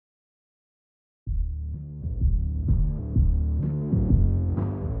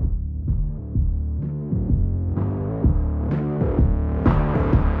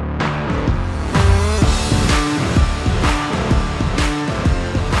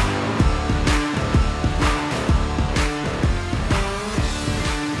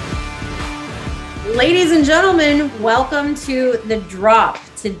Ladies and gentlemen, welcome to The Drop.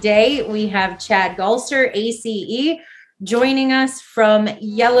 Today we have Chad Galster, ACE, joining us from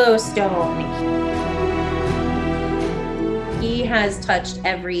Yellowstone. He has touched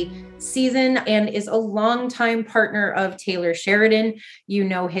every season and is a longtime partner of Taylor Sheridan. You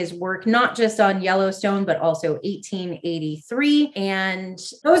know his work not just on Yellowstone, but also 1883 and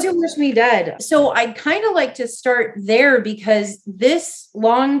Those Who Wish Me Dead. So I'd kind of like to start there because this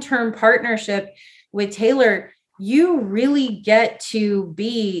long-term partnership with Taylor, you really get to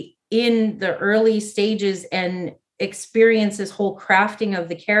be in the early stages and experience this whole crafting of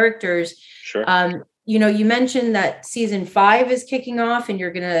the characters. Sure. You mentioned that season 5 is kicking off and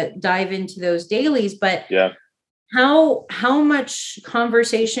you're going to dive into those dailies, but yeah, how much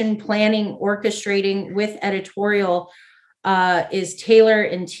conversation, planning, orchestrating with editorial is Taylor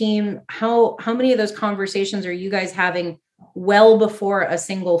and team? How many of those conversations are you guys having well before a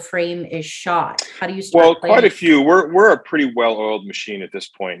single frame is shot? How do you start? Well, quite a few. We're a pretty well-oiled machine at this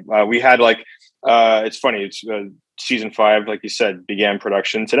point. We had it's funny. It's season 5, like you said, began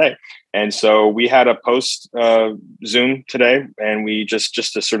production today, and so we had a post Zoom today, and we just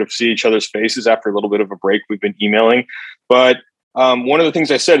to sort of see each other's faces after a little bit of a break. We've been emailing, but one of the things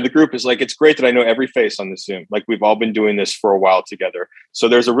I said to the group is it's great that I know every face on the Zoom. We've all been doing this for a while together, so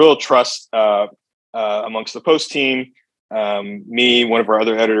there's a real trust amongst the post team. Me, one of our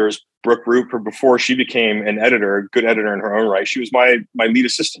other editors, Brooke Rupert, before she became an editor, a good editor in her own right, she was my lead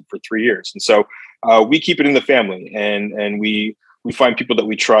assistant for 3 years. And so we keep it in the family, and we find people that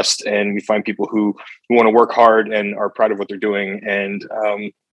we trust, and we find people who want to work hard and are proud of what they're doing. And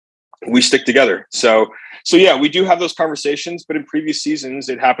we stick together. So yeah, we do have those conversations, but in previous seasons,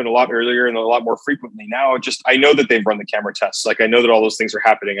 it happened a lot earlier and a lot more frequently. Now, I know that they've run the camera tests. I know that all those things are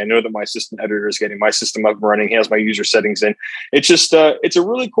happening. I know that my assistant editor is getting my system up and running. He has my user settings in. It's just, it's a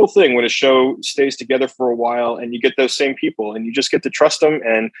really cool thing when a show stays together for a while and you get those same people and you just get to trust them.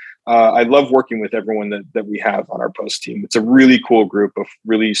 And I love working with everyone that we have on our post team. It's a really cool group of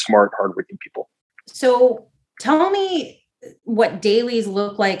really smart, hardworking people. So tell me what dailies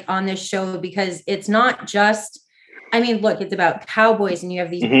look like on this show, because it's not just, look, it's about cowboys and you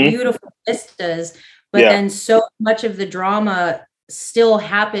have these beautiful vistas, but then so much of the drama still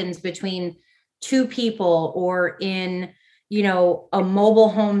happens between two people or in, a mobile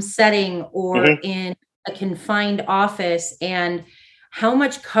home setting or in a confined office, and how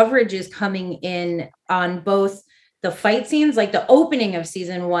much coverage is coming in on both the fight scenes. Like the opening of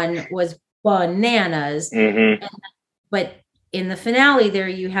season 1 was bananas. But in the finale there,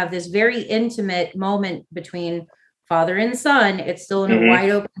 you have this very intimate moment between father and son. It's still in a wide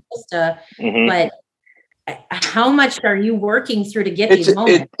open vista, but how much are you working through to get these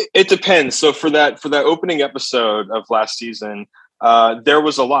moments? It depends. So for that opening episode of last season, there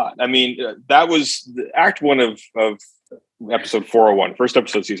was a lot. That was act 1 of episode 401, first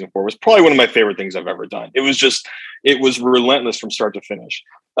episode, season 4, was probably one of my favorite things I've ever done. It was relentless from start to finish.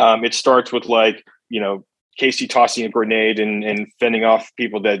 It starts with Casey tossing a grenade and fending off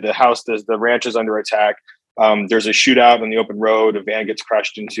people. The ranch is under attack. There's a shootout on the open road. A van gets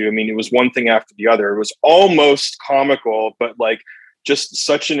crashed into. It was one thing after the other. It was almost comical, but just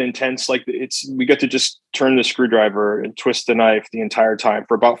such an intense, we get to just turn the screwdriver and twist the knife the entire time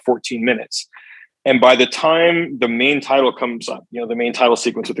for about 14 minutes. And by the time the main title comes up, the main title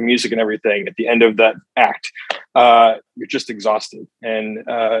sequence with the music and everything at the end of that act, you're just exhausted. And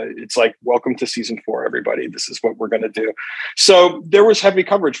it's welcome to season 4, everybody. This is what we're going to do. So there was heavy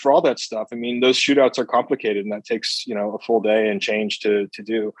coverage for all that stuff. Those shootouts are complicated, and that takes, a full day and change to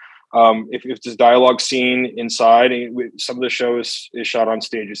do. If there's a dialogue scene inside, some of the show is shot on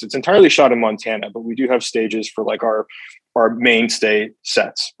stages. It's entirely shot in Montana, but we do have stages for our mainstay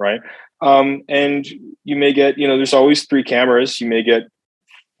sets, right? And you may get, there's always 3 cameras. You may get,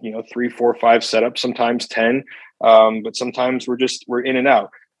 3, 4, 5 setups, sometimes 10. But sometimes we're in and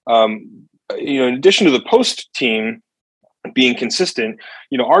out. In addition to the post team being consistent,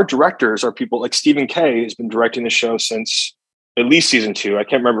 our directors are people like Stephen Kay has been directing the show since at least season 2. I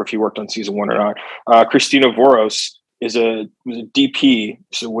can't remember if he worked on season 1 or not. Christina Voros was a DP.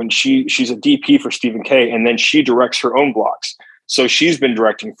 So when she's a DP for Stephen Kay, and then she directs her own blocks. So she's been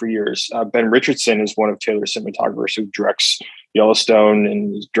directing for years. Ben Richardson is one of Taylor's cinematographers who directs Yellowstone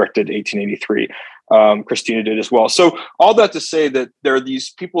and directed 1883. Christina did as well. So all that to say that there are these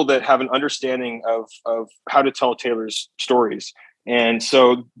people that have an understanding of how to tell Taylor's stories. And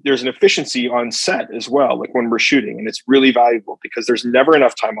so there's an efficiency on set as well, when we're shooting, and it's really valuable because there's never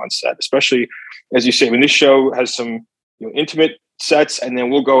enough time on set, especially as you say, this show has some intimate sets, and then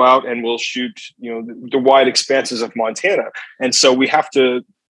we'll go out and we'll shoot, the wide expanses of Montana. And so we have to,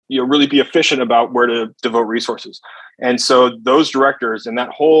 really be efficient about where to devote resources. And so those directors and that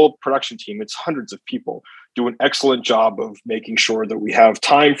whole production team, it's hundreds of people, do an excellent job of making sure that we have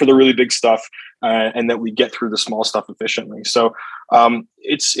time for the really big stuff and that we get through the small stuff efficiently. So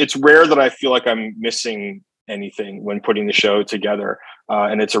it's rare that I feel like I'm missing anything when putting the show together.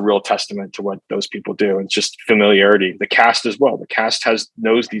 And it's a real testament to what those people do. It's just familiarity. The cast as well. The cast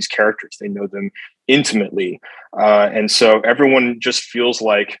knows these characters. They know them intimately. And so everyone just feels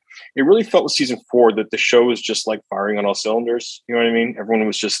like, it really felt with season 4 that the show was just like firing on all cylinders. You know what I mean? Everyone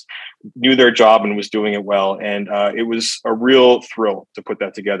was just knew their job and was doing it well. And it was a real thrill to put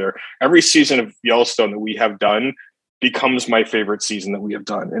that together. Every season of Yellowstone that we have done becomes my favorite season that we have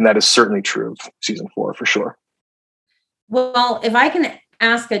done. And that is certainly true of season 4 for sure. Well, if I can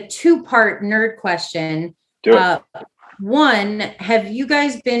ask a 2-part nerd question. Do it. One, have you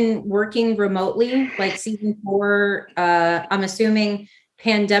guys been working remotely like season 4? I'm assuming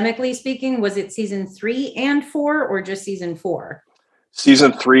pandemically speaking, was it season 3 and 4 or just season 4?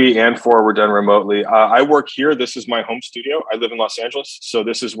 Season 3 and 4 were done remotely. I work here. This is my home studio. I live in Los Angeles. So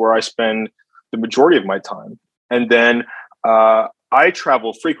this is where I spend the majority of my time. And then I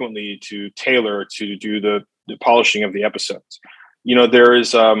travel frequently to Taylor to do the polishing of the episodes. You know, there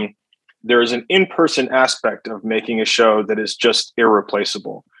is an in-person aspect of making a show that is just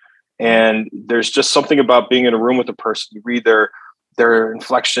irreplaceable. And there's just something about being in a room with a person. You read their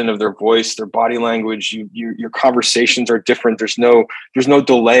inflection of their voice, their body language. Your conversations are different. There's no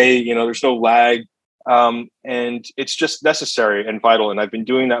delay. You know, there's no lag, and it's just necessary and vital. And I've been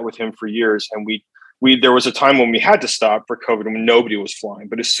doing that with him for years. And there was a time when we had to stop for COVID and when nobody was flying.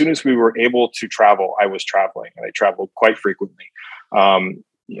 But as soon as we were able to travel, I was traveling, and I traveled quite frequently,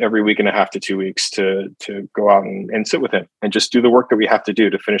 every week and a half to 2 weeks to go out and sit with him and just do the work that we have to do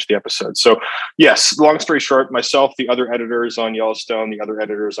to finish the episode. So yes, long story short, myself, the other editors on Yellowstone, the other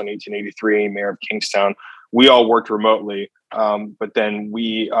editors on 1883, Mayor of Kingstown, we all worked remotely. But then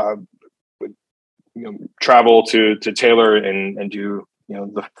we would, travel to Taylor and do,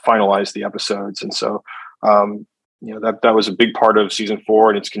 finalize the episodes. And so, that was a big part of season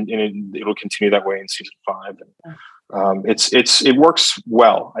 4, and it'll continue that way in season 5. And, it works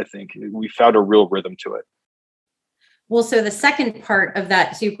well. I think we found a real rhythm to it. Well, so the second part of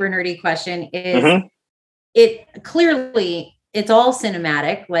that super nerdy question is, it clearly it's all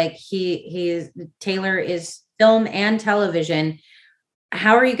cinematic. Like Taylor is film and television.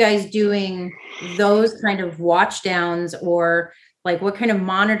 How are you guys doing those kind of watch downs, or like what kind of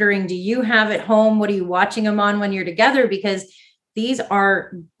monitoring do you have at home? What are you watching them on when you're together? Because these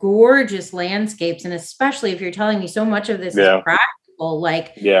are gorgeous landscapes. And especially if you're telling me so much of this is practical,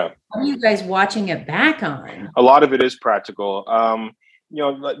 what are you guys watching it back on? A lot of it is practical.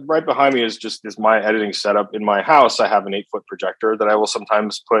 Right behind me is my editing setup. In my house, I have an 8-foot projector that I will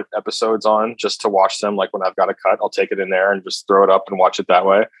sometimes put episodes on just to watch them. Like when I've got a cut, I'll take it in there and just throw it up and watch it that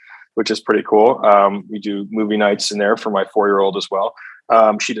way, which is pretty cool. We do movie nights in there for my 4-year-old as well.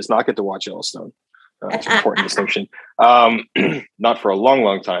 She does not get to watch Yellowstone. It's an important distinction. Not for a long,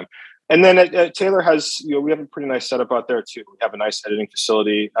 long time. And then Taylor has, we have a pretty nice setup out there too. We have a nice editing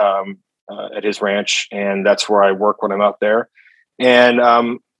facility at his ranch, and that's where I work when I'm out there. And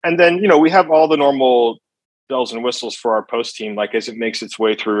then, we have all the normal bells and whistles for our post team. Like as it makes its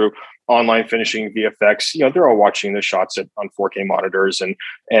way through online finishing, VFX, they're all watching the shots on 4K monitors, and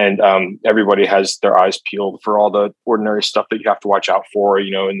everybody has their eyes peeled for all the ordinary stuff that you have to watch out for,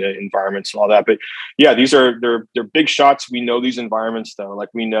 in the environments and all that. But yeah, they're big shots. We know these environments though. Like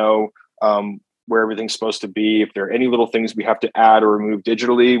we know where everything's supposed to be. If there are any little things we have to add or remove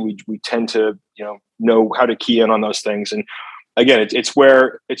digitally, we tend to, know how to key in on those things. And again, it's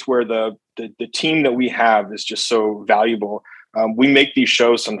where the team that we have is just so valuable. We make these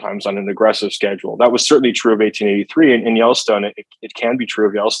shows sometimes on an aggressive schedule. That was certainly true of 1883 and Yellowstone. It can be true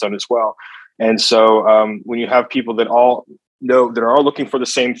of Yellowstone as well. And so when you have people that all know that are all looking for the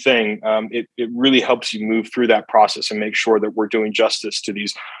same thing, it really helps you move through that process and make sure that we're doing justice to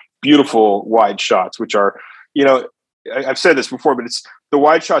these beautiful wide shots, which are, I've said this before, but the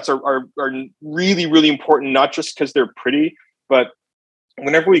wide shots are really, really important, not just because they're pretty, but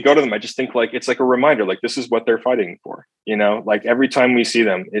whenever we go to them, I just think it's like a reminder, like this is what they're fighting for, like every time we see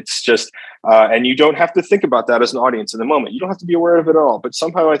them, it's just, and you don't have to think about that as an audience in the moment. You don't have to be aware of it at all, but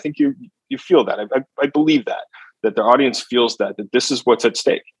somehow I think you feel that. I believe that the audience feels that this is what's at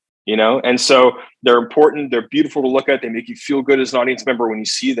stake, and so they're important. They're beautiful to look at. They make you feel good as an audience member when you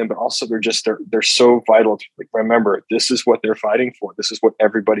see them, but also they're so vital to remember this is what they're fighting for. This is what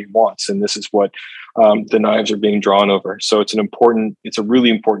everybody wants. And this is what the knives are being drawn over. So it's a really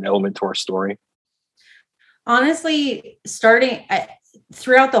important element to our story. Honestly,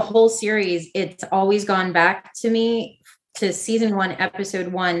 throughout the whole series, it's always gone back to me to season 1, episode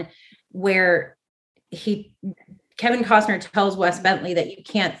 1, where Kevin Costner tells Wes Bentley that you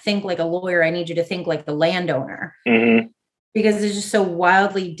can't think like a lawyer. I need you to think like the landowner, because it's just so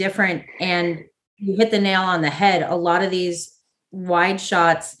wildly different. And you hit the nail on the head. A lot of these wide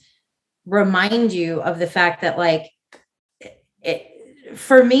shots remind you of the fact that, like,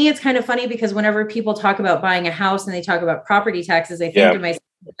 for me, it's kind of funny because whenever people talk about buying a house and they talk about property taxes, I think to myself,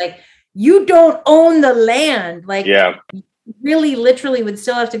 like, you don't own the land. Like, really literally would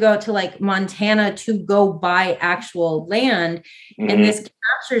still have to go out to like Montana to go buy actual land. And this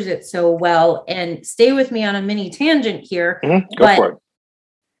captures it so well. And stay with me on a mini tangent here. Go for it.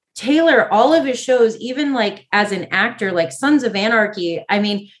 Taylor, all of his shows, even like as an actor, like Sons of Anarchy, I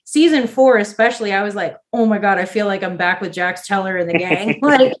mean, season 4 especially, I was like, oh my God, I feel like I'm back with Jax Teller and the gang.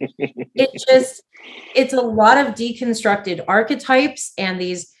 Like, it's a lot of deconstructed archetypes and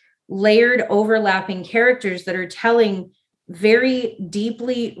these layered overlapping characters that are telling very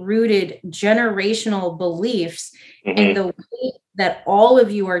deeply rooted generational beliefs, and the way that all of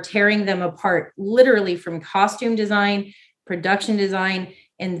you are tearing them apart, literally from costume design, production design,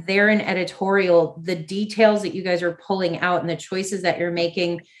 and there in editorial, the details that you guys are pulling out and the choices that you're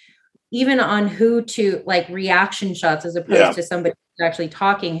making, even on who to like reaction shots as opposed to somebody who's actually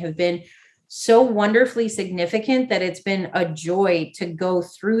talking, have been so wonderfully significant that it's been a joy to go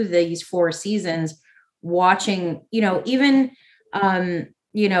through these 4 seasons watching, even,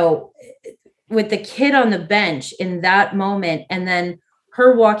 with the kid on the bench in that moment, and then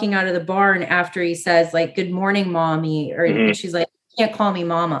her walking out of the barn after he says like, good morning, mommy, or she's like, can't call me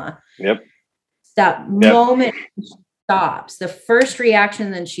mama. That moment she stops, the first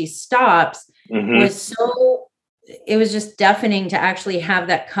reaction, then she stops, was it was just deafening to actually have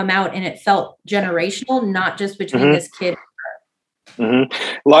that come out, and it felt generational, not just between this kid. A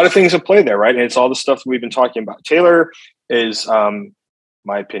lot of things at play there, right? And it's all the stuff that we've been talking about. Taylor is,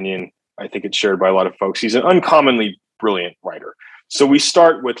 my opinion, I think it's shared by a lot of folks, he's an uncommonly brilliant writer. So we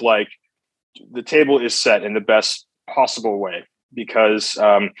start with like, the table is set in the best possible way, because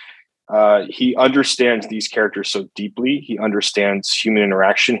he understands these characters so deeply. He understands human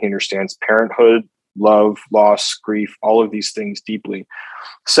interaction. He understands parenthood, love, loss, grief, all of these things deeply.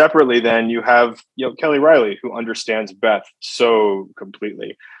 Separately, then you have Kelly Riley, who understands Beth so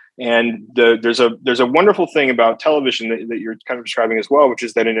completely. And there's a wonderful thing about television that you're kind of describing as well, which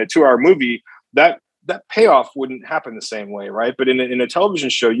is that in a 2-hour movie, that payoff wouldn't happen the same way, right? But in a television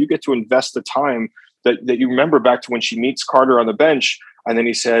show, you get to invest the time that you remember back to when she meets Carter on the bench, and then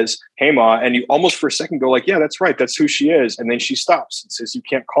he says, hey, Ma, and you almost for a second go like, yeah, that's right, that's who she is. And then she stops and says, you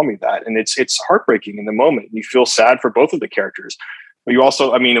can't call me that. And it's heartbreaking in the moment. You feel sad for both of the characters. But you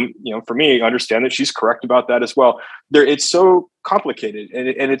also, for me, I understand that she's correct about that as well. It's so complicated,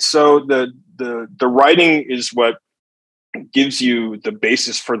 and it's so the writing is what gives you the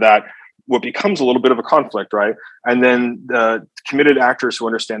basis for that, what becomes a little bit of a conflict, right? And then the committed actors who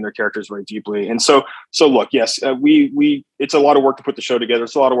understand their characters very deeply. And so look, yes, we it's a lot of work to put the show together.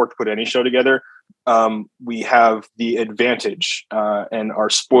 It's a lot of work to put any show together. We have the advantage and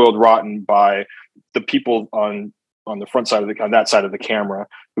are spoiled rotten by the people on the front side on that side of the camera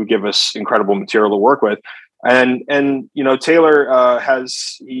who give us incredible material to work with. And Taylor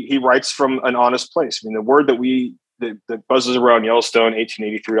he writes from an honest place. I mean, the word that buzzes around Yellowstone,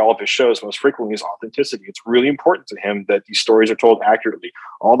 1883, all of his shows most frequently is authenticity. It's really important to him that these stories are told accurately.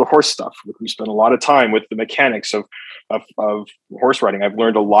 All the horse stuff, we spent a lot of time with the mechanics of horse riding. I've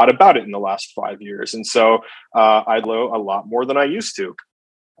learned a lot about it in the last 5 years. And so I know a lot more than I used to.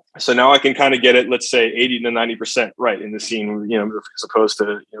 So now I can kind of get it, let's say 80 to 90% right in the scene, as opposed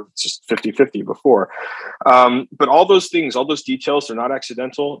to just 50-50 before. But all those things, all those details, they're not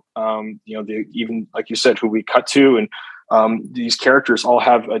accidental. They, even like you said, who we cut to, and these characters all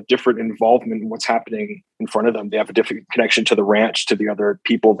have a different involvement in what's happening in front of them. They have a different connection to the ranch, to the other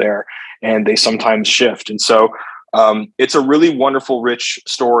people there, and they sometimes shift. And so it's a really wonderful, rich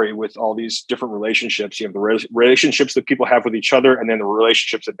story with all these different relationships. You have the relationships that people have with each other, and then the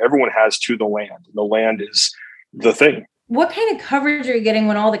relationships that everyone has to the land. The land is the thing. What kind of coverage are you getting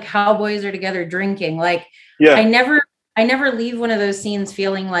when all the cowboys are together drinking? Like, I never leave one of those scenes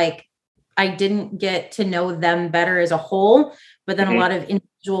feeling like I didn't get to know them better as a whole, but then a lot of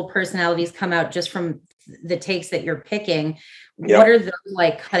individual personalities come out just from the takes that you're picking. Yep. What are those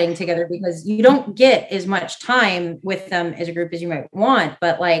like cutting together? Because you don't get as much time with them as a group as you might want,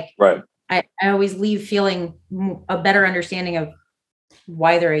 but like, right. I always leave feeling a better understanding of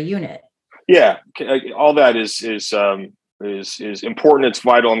why they're a unit. Yeah. All that is important. It's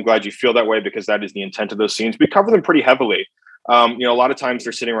vital. I'm glad you feel that way, because that is the intent of those scenes. We cover them pretty heavily. A lot of times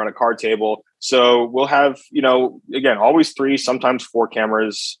they're sitting around a card table. So we'll have, again, always 3, sometimes 4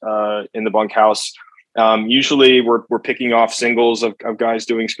 cameras in the bunkhouse. Usually we're picking off singles of guys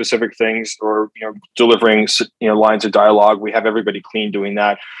doing specific things or, delivering, lines of dialogue. We have everybody clean doing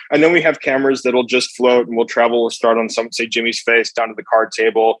that. And then we have cameras that'll just float, and we'll start on say Jimmy's face down to the card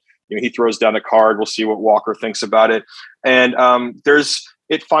table. He throws down a card. We'll see what Walker thinks about it. And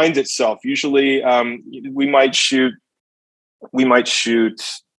it finds itself. Usually we might shoot 8-10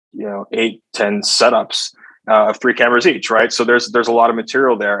 setups of 3 cameras each, right? So there's a lot of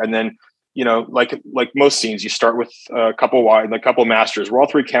material there. And then, like most scenes, you start with a couple wide and a couple masters where all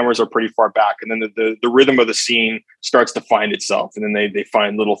 3 cameras are pretty far back. And then the rhythm of the scene starts to find itself. And then they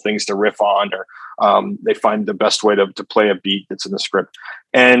find little things to riff on, or they find the best way to play a beat that's in the script.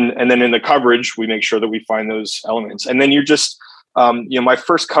 And then in the coverage, we make sure that we find those elements. And then you're just, my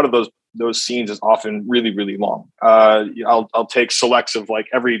first cut of those scenes is often really, really long. I'll take selects of like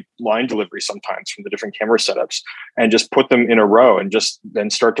every line delivery sometimes from the different camera setups and just put them in a row and just then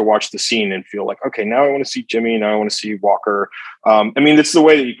start to watch the scene and feel like, okay, now I want to see Jimmy. Now I want to see Walker. It's the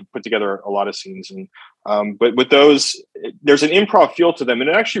way that you can put together a lot of scenes. And, but with those, there's an improv feel to them. And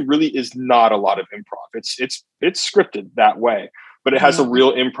it actually really is not a lot of improv. It's scripted that way, but it has a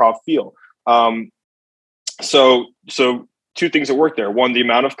real improv feel. So 2 things that work there. One, the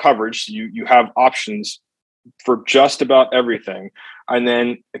amount of coverage. You have options for just about everything. And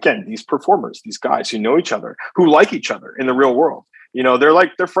then again, these performers, these guys who know each other, who like each other in the real world,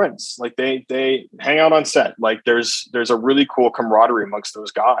 they're friends. Like they hang out on set. Like there's a really cool camaraderie amongst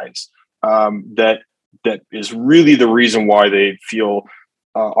those guys that is really the reason why they feel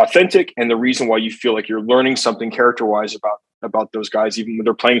authentic, and the reason why you feel like you're learning something character-wise about those guys, even when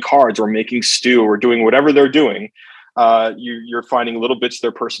they're playing cards or making stew or doing whatever they're doing. You're finding little bits of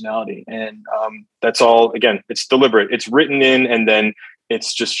their personality, and that's all. Again, it's deliberate. It's written in, and then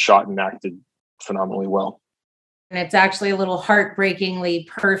it's just shot and acted phenomenally well. And it's actually a little heartbreakingly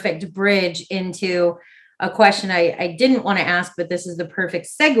perfect bridge into a question I didn't want to ask, but this is the perfect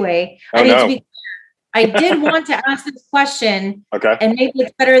segue. I did want to ask this question. Okay. And maybe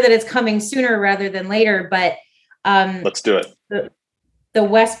it's better that it's coming sooner rather than later, but let's do it. The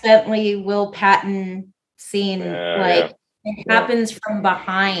Wes Bentley, Will Patton scene, it happens from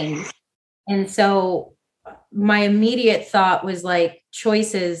behind. And so my immediate thought was like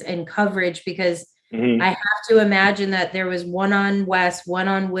choices and coverage, because I have to imagine that there was one on Wes, one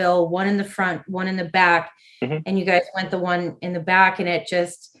on Will, one in the front, one in the back. And you guys went the one in the back, and it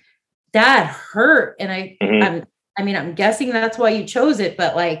just, that hurt. And I'm guessing that's why you chose it,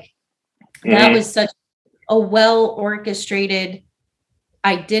 but like that was such a well orchestrated,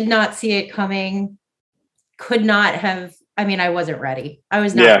 I did not see it coming. Could not have. I wasn't ready. I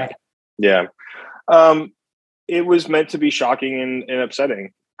was not ready. Yeah. It was meant to be shocking and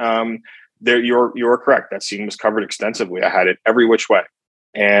upsetting. You're correct. That scene was covered extensively. I had it every which way.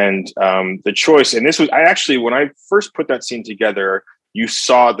 And the choice, and this was, when I first put that scene together, you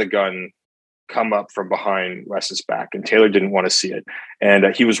saw the gun come up from behind Wes's back, and Taylor didn't want to see it.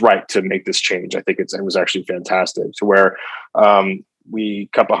 And he was right to make this change. I think it was actually fantastic, to where we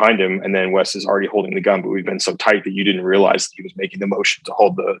cut behind him, and then Wes is already holding the gun, but we've been so tight that you didn't realize that he was making the motion to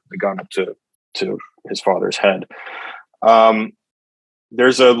hold the gun up to his father's head.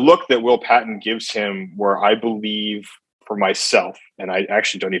 There's a look that Will Patton gives him where I believe, for myself, and I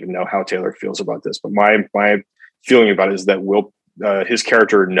actually don't even know how Taylor feels about this, but my feeling about it is that Will, his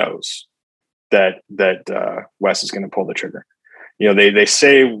character, knows that Wes is going to pull the trigger. They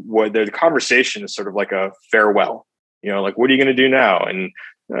say what the conversation is sort of like a farewell. Like, what are you going to do now? And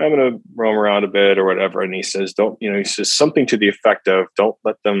I'm going to roam around a bit or whatever. And he says, he says something to the effect of, don't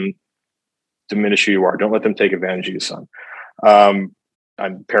let them diminish who you are. Don't let them take advantage of you, son.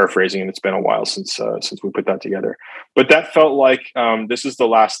 I'm paraphrasing, and it's been a while since we put that together, but that felt like, this is the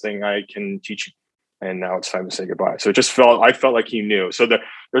last thing I can teach you. And now it's time to say goodbye. So I felt like he knew. So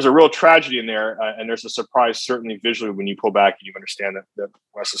there's a real tragedy in there. And there's a surprise, certainly visually, when you pull back and you understand that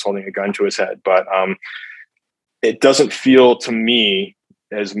Wes is holding a gun to his head. But it doesn't feel to me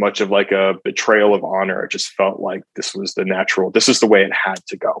as much of like a betrayal of honor. It just felt like this is the way it had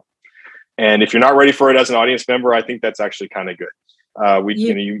to go. And if you're not ready for it as an audience member, I think that's actually kind of good.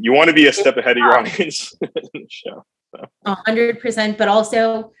 You want to be a step ahead of your audience in the show. So. 100%. But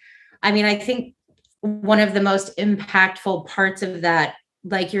also, I think one of the most impactful parts of that,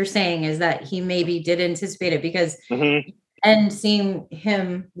 like you're saying, is that he maybe did anticipate it, because and seeing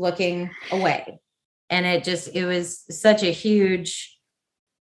him looking away. And it was such a huge,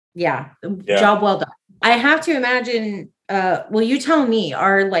 job well done. I have to imagine well, you tell me,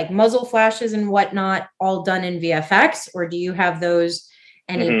 are like muzzle flashes and whatnot all done in VFX, or do you have those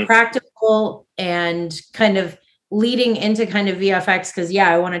any practical and kind of leading into kind of VFX? Because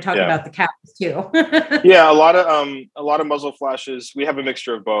I want to talk about the caps too. Yeah, a lot of muzzle flashes. We have a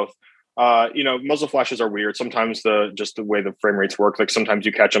mixture of both. Muzzle flashes are weird. Sometimes just the way the frame rates work, like sometimes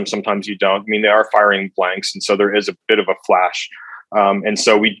you catch them, sometimes you don't. I mean, they are firing blanks, and so there is a bit of a flash. And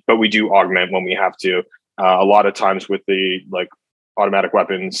so we do augment when we have to. A lot of times with the like automatic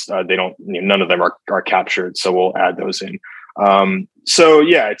weapons, they don't. None of them are captured, so we'll add those in.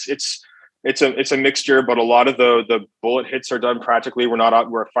 It's a mixture, but a lot of the bullet hits are done practically. We're not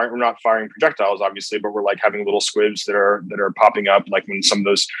firing projectiles, obviously, but we're like having little squibs that are popping up, like when some of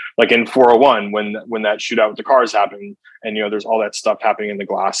those, like in 401, when that shootout with the cars happened, and there's all that stuff happening in the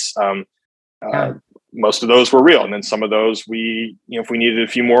glass. Most of those were real, and then some of those we, if we needed a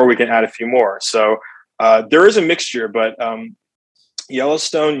few more, we can add a few more. So there is a mixture, but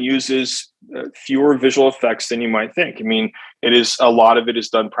Yellowstone uses fewer visual effects than you might think. I mean, a lot of it is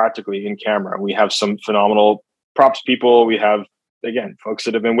done practically in camera. We have some phenomenal props people. We have, again, folks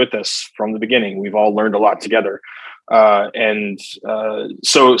that have been with us from the beginning. We've all learned a lot together. So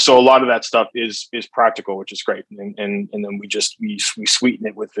a lot of that stuff is practical, which is great. And then we sweeten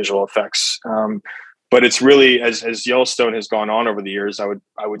it with visual effects. But it's really, as Yellowstone has gone on over the years, I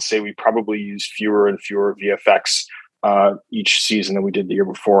would say we probably use fewer and fewer VFX each season than we did the year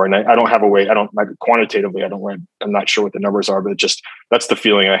before. And I don't have a way, quantitatively, I'm not sure what the numbers are, but that's the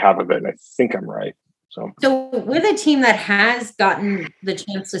feeling I have of it. And I think I'm right. So with a team that has gotten the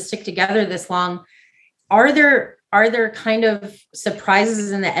chance to stick together this long, are there kind of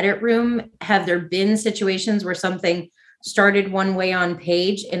surprises in the edit room? Have there been situations where something started one way on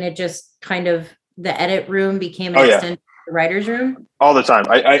page and it just kind of, the edit room became an extension of the writer's room? All the time.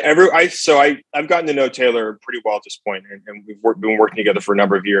 I've gotten to know Taylor pretty well at this point, and we've been working together for a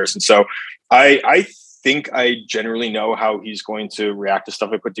number of years. And so I think I generally know how he's going to react to stuff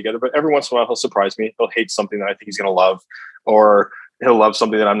I put together, but every once in a while he'll surprise me. He'll hate something that I think he's going to love, or he'll love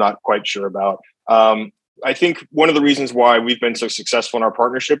something that I'm not quite sure about. I think one of the reasons why we've been so successful in our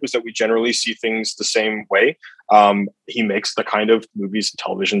partnership is that we generally see things the same way. He makes the kind of movies and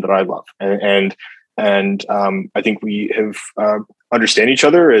television that I love. And I think we have understand each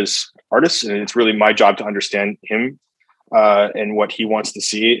other as artists, and it's really my job to understand him and what he wants to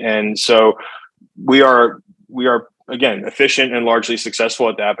see. And so we are again efficient and largely successful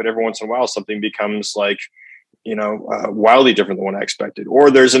at that. But every once in a while, something becomes like wildly different than what I expected. Or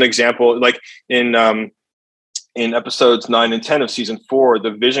there's an example like in episodes 9 and 10 of season 4,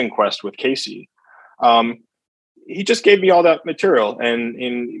 the Vision Quest with Casey. He just gave me all that material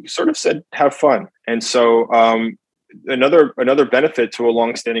and sort of said, have fun. And so another benefit to a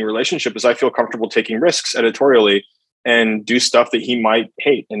long-standing relationship is I feel comfortable taking risks editorially and do stuff that he might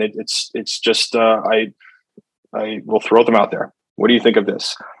hate. And it's just, I will throw them out there. What do you think of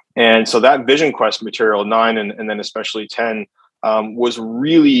this? And so that Vision Quest material 9 and then especially 10 was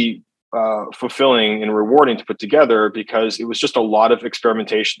really fulfilling and rewarding to put together, because it was just a lot of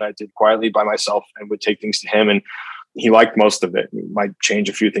experimentation that I did quietly by myself and would take things to him, and he liked most of it. He might change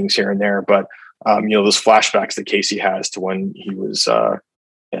a few things here and there, but those flashbacks that Casey has to when he was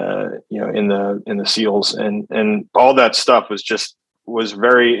in the SEALs and all that stuff was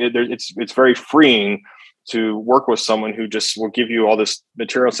very it's very freeing to work with someone who just will give you all this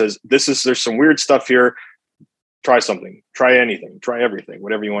material, says there's some weird stuff here. Try something, try anything, try everything,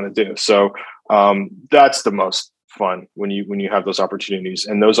 whatever you want to do. So that's the most fun when you have those opportunities,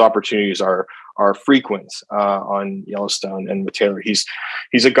 and those opportunities are frequent on Yellowstone. And with Taylor, he's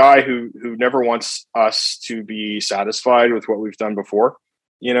a guy who never wants us to be satisfied with what we've done before,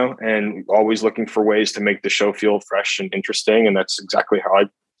 and always looking for ways to make the show feel fresh and interesting. And that's exactly how I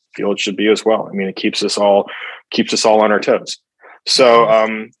feel it should be as well. I mean, it keeps us all on our toes.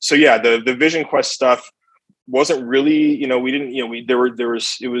 So yeah, the Vision Quest stuff wasn't really, we didn't, it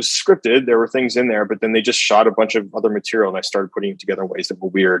was scripted. There were things in there, but then they just shot a bunch of other material, and I started putting it together in ways that were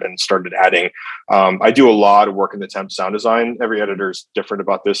weird and started adding. I do a lot of work in the temp sound design. Every editor is different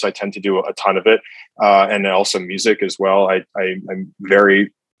about this. I tend to do a ton of it, and also music as well. I'm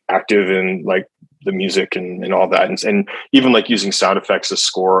very active in like the music and all that, and even like using sound effects as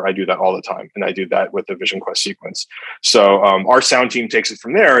score. I do that all the time, and I do that with the Vision Quest sequence. So our sound team takes it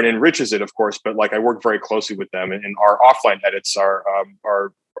from there and enriches it, of course. But like I work very closely with them, and our offline edits are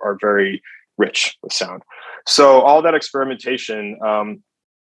very rich with sound. So all that experimentation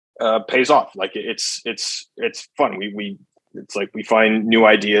pays off. Like it's fun. It's like we find new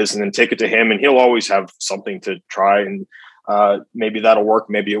ideas and then take it to him, and he'll always have something to try, and maybe that'll work,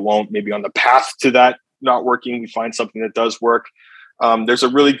 maybe it won't. Maybe on the path to that not working, we find something that does work. There's a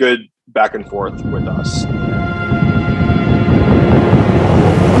really good back and forth with us.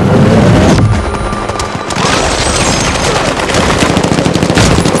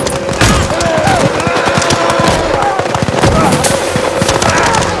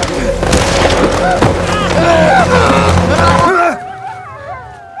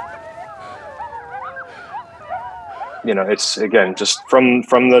 It's, again, just from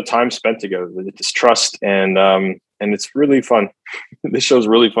the time spent together, it's trust, and it's really fun. This show's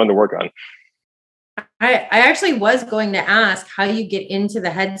really fun to work on. I actually was going to ask how you get into the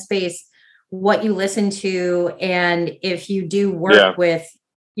headspace, what you listen to, and if you do work with,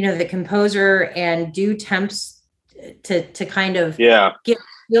 the composer and do temps to kind of get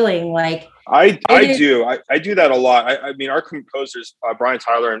feeling like. I do that a lot. I mean, our composers, Brian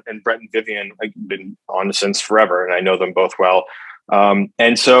Tyler and Brett and Vivian, I've been on since forever, and I know them both well.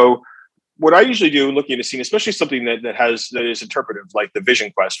 And so what I usually do, looking at a scene, especially something that is interpretive, like the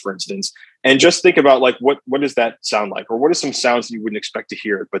Vision Quest, for instance, and just think about like what does that sound like, or what are some sounds that you wouldn't expect to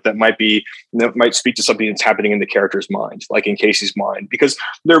hear, but that might speak to something that's happening in the character's mind, like in Casey's mind, because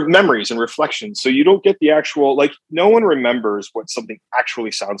they're memories and reflections. So you don't get the actual, like, no one remembers what something actually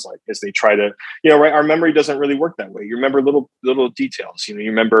sounds like as they try to, right? Our memory doesn't really work that way. You remember little details. You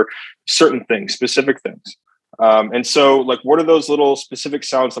remember certain things, specific things. And so, like, what are those little specific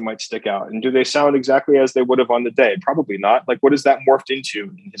sounds that might stick out? And do they sound exactly as they would have on the day? Probably not. Like, what is that morphed into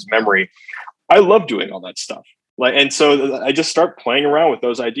in his memory? I love doing all that stuff. And so I just start playing around with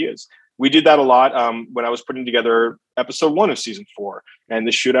those ideas. We did that a lot when I was putting together episode 1 of season 4 and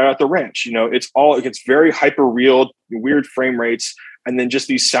the shootout at the ranch. It gets very hyper real, weird frame rates, and then just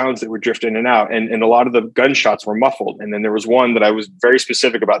these sounds that would drift in and out. And a lot of the gunshots were muffled. And then there was one that I was very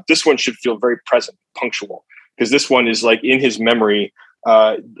specific about. This one should feel very present, punctual, because this one is like in his memory.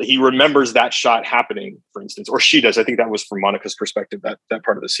 He remembers that shot happening, for instance, or she does. I think that was from Monica's perspective, that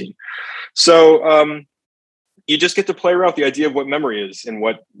part of the scene. So you just get to play around with the idea of what memory is and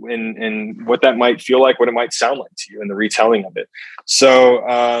what that might feel like, what it might sound like to you, and the retelling of it.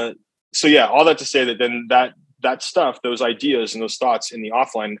 So yeah, all that to say that then that stuff, those ideas and those thoughts in the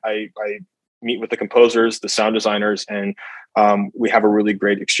offline, I meet with the composers, the sound designers, and we have a really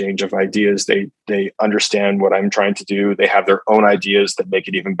great exchange of ideas. They understand what I'm trying to do. They have their own ideas that make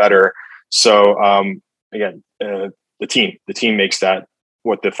it even better. So again, the team makes that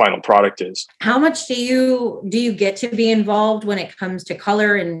what the final product is. How much do you get to be involved when it comes to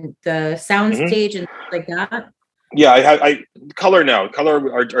color and the sound stage and like that? Yeah, I color now.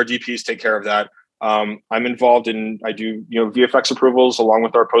 Color, our DPs take care of that. I'm involved in, I do, VFX approvals along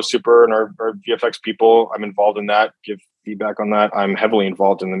with our post super and our VFX people. I'm involved in that, give feedback on that. I'm heavily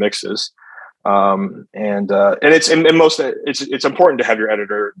involved in the mixes. And it's important to have your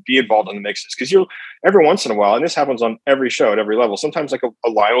editor be involved in the mixes, because every once in a while, and this happens on every show at every level, sometimes like a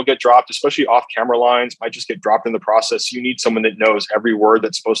line will get dropped, especially off camera lines might just get dropped in the process. You need someone that knows every word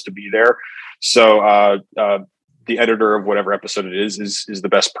that's supposed to be there. So the editor of whatever episode it is the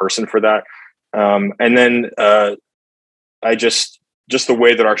best person for that. And then I just the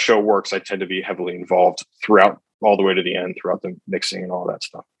way that our show works, I tend to be heavily involved throughout, all the way to the end, throughout the mixing and all that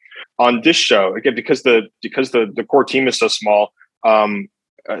stuff. On this show, again, because the core team is so small,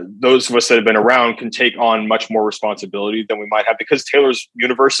 those of us that have been around can take on much more responsibility than we might have, because Taylor's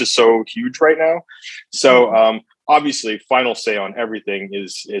universe is so huge right now. So obviously, final say on everything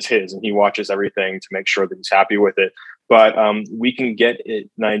is his, and he watches everything to make sure that he's happy with it. But we can get it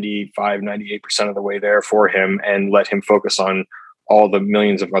 95, 98% of the way there for him and let him focus on all the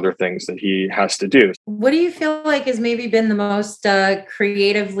millions of other things that he has to do. What do you feel like has maybe been the most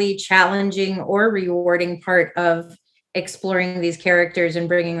creatively challenging or rewarding part of exploring these characters and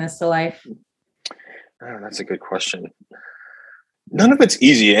bringing this to life? Oh, that's a good question. None of it's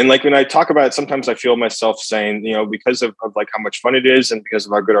easy. And like when I talk about it, sometimes I feel myself saying, because of like how much fun it is and because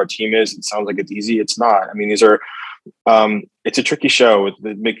of how good our team is, it sounds like it's easy. It's not. I mean, these are, it's a tricky show.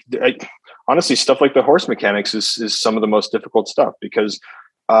 Honestly, stuff like the horse mechanics is some of the most difficult stuff, because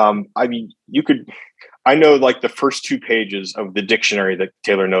I know like the first 2 pages of the dictionary that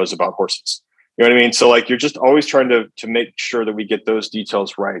Taylor knows about horses. You know what I mean? So like, you're just always trying to make sure that we get those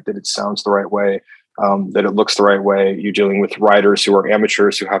details right, that it sounds the right way, that it looks the right way. You're dealing with riders who are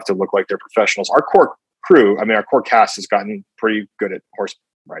amateurs who have to look like they're professionals. Our core crew, our core cast has gotten pretty good at horse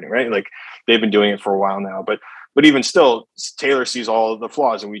riding, right? Like they've been doing it for a while now, but even still, Taylor sees all of the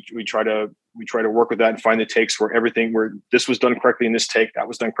flaws, and we try to work with that and find the takes where this was done correctly in this take, that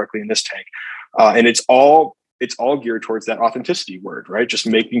was done correctly in this take. And it's all geared towards that authenticity word, right? Just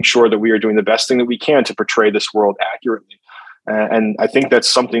making sure that we are doing the best thing that we can to portray this world accurately. And I think that's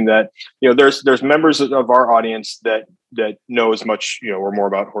something that, there's members of our audience that know as much, or more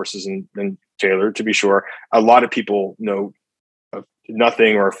about horses than Taylor, to be sure. A lot of people know of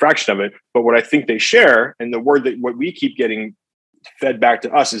nothing or a fraction of it, but what I think they share, and what we keep getting fed back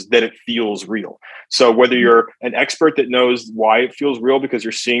to us, is that it feels real. So whether you're an expert that knows why it feels real because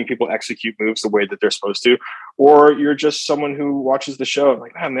you're seeing people execute moves the way that they're supposed to, or you're just someone who watches the show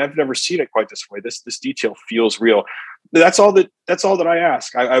like, man, I've never seen it quite this way. This detail feels real. That's all that I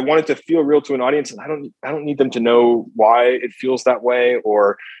ask. I want it to feel real to an audience, and I don't need them to know why it feels that way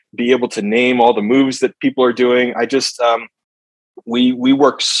or be able to name all the moves that people are doing. I just we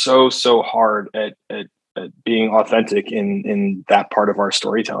work so hard at being authentic in that part of our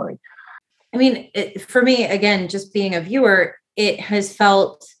storytelling. I mean, for me, again, just being a viewer, it has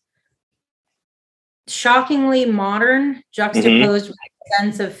felt shockingly modern, juxtaposed with a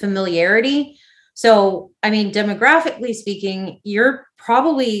sense of familiarity. So, I mean, demographically speaking, you're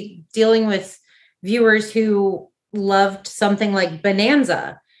probably dealing with viewers who loved something like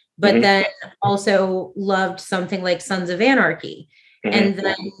Bonanza, but then also loved something like Sons of Anarchy. And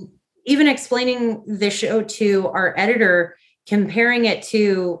then even explaining the show to our editor, comparing it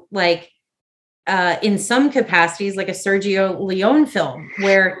to like, in some capacities, like a Sergio Leone film,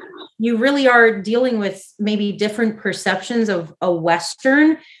 where you really are dealing with maybe different perceptions of a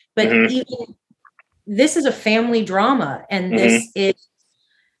Western, but even this is a family drama, and this is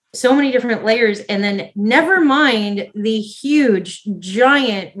so many different layers. And then never mind the huge,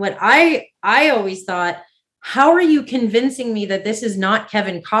 giant, what I always thought, how are you convincing me that this is not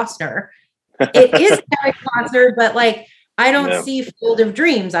Kevin Costner? It is Kevin Costner, but like, I don't see Field of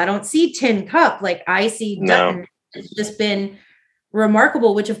Dreams. I don't see Tin Cup. Like I see Dutton. It's just been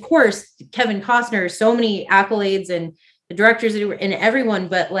remarkable, which of course, Kevin Costner, so many accolades and the directors and everyone,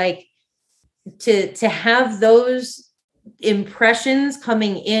 but like to have those impressions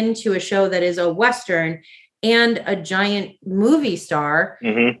coming into a show that is a Western and a giant movie star,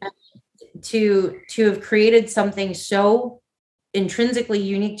 to have created something so intrinsically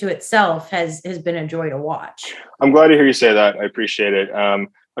unique to itself has been a joy to watch. I'm glad to hear you say that. I appreciate it.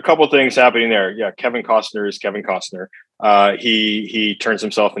 A couple of things happening there. Yeah, Kevin Costner is Kevin Costner. He turns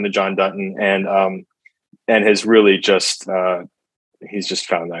himself into John Dutton and has really just he's just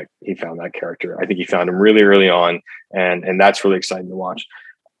found that character. I think he found him really early on, and that's really exciting to watch.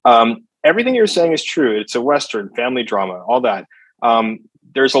 Everything you're saying is true. It's a Western, family drama, all that.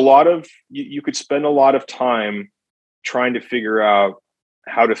 There's a lot of you could spend a lot of time trying to figure out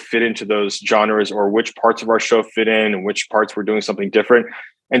how to fit into those genres, or which parts of our show fit in and which parts we're doing something different.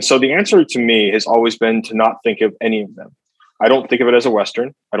 And so the answer to me has always been to not think of any of them. I don't think of it as a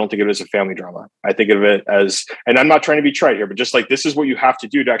Western. I don't think of it as a family drama. I think of it as, and I'm not trying to be trite here, but just like, this is what you have to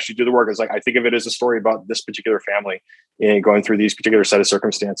do to actually do the work. Is like, I think of it as a story about this particular family and going through these particular set of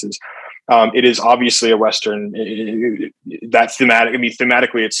circumstances. It is obviously a Western. That's thematic. I mean,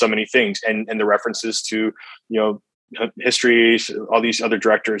 thematically, it's so many things, and the references to, history, all these other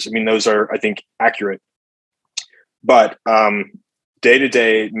directors. I mean, those are, I think, accurate. But day to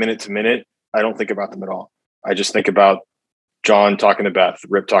day, minute to minute, I don't think about them at all. I just think about John talking to Beth,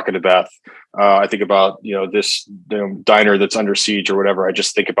 Rip talking to Beth. I think about, this diner that's under siege or whatever. I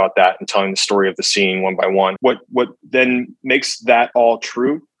just think about that and telling the story of the scene one by one. What then makes that all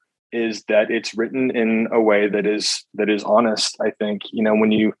true is that it's written in a way that is honest. I think,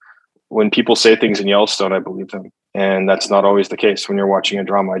 when people say things in Yellowstone, I believe them. And that's not always the case when you're watching a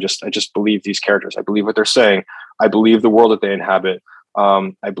drama. I just believe these characters. I believe what they're saying. I believe the world that they inhabit.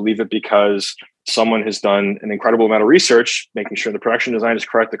 I believe it because someone has done an incredible amount of research, making sure the production design is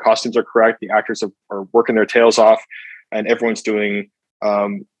correct, the costumes are correct, the actors are working their tails off, and everyone's doing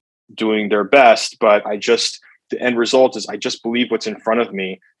their best. But the end result is I just believe what's in front of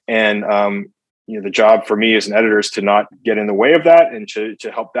me. And the job for me as an editor is to not get in the way of that, and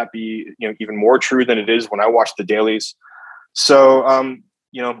to help that be even more true than it is when I watch the dailies. So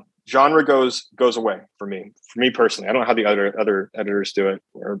genre goes away for me personally. I don't know how the other editors do it,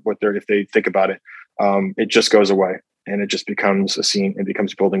 or if they think about it. It just goes away, and it just becomes a scene. It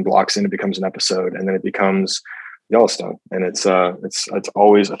becomes building blocks, and it becomes an episode, and then it becomes Yellowstone. And it's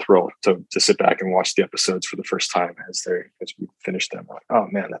always a thrill to sit back and watch the episodes for the first time as we finish them. Like, oh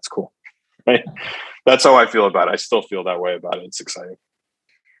man, that's cool. Right? That's how I feel about it. I still feel that way about it. It's exciting.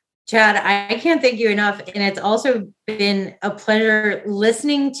 Chad, I can't thank you enough. And it's also been a pleasure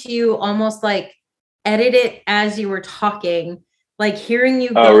listening to you almost like edit it as you were talking, like hearing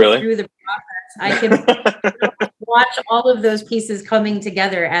you go through the process. I could watch all of those pieces coming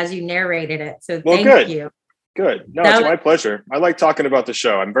together as you narrated it. So thank you. Good. No, it's my pleasure. I like talking about the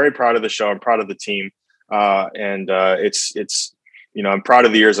show. I'm very proud of the show. I'm proud of the team. And it's I'm proud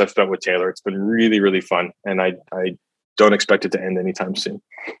of the years I've spent with Taylor. It's been really, really fun, and I don't expect it to end anytime soon.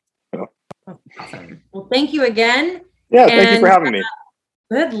 So. Awesome. Well, thank you again. Yeah, thank you for having me.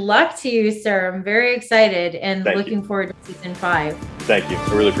 Good luck to you, sir. I'm very excited and looking forward to season 5. Thank you.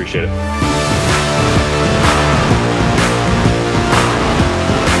 I really appreciate it.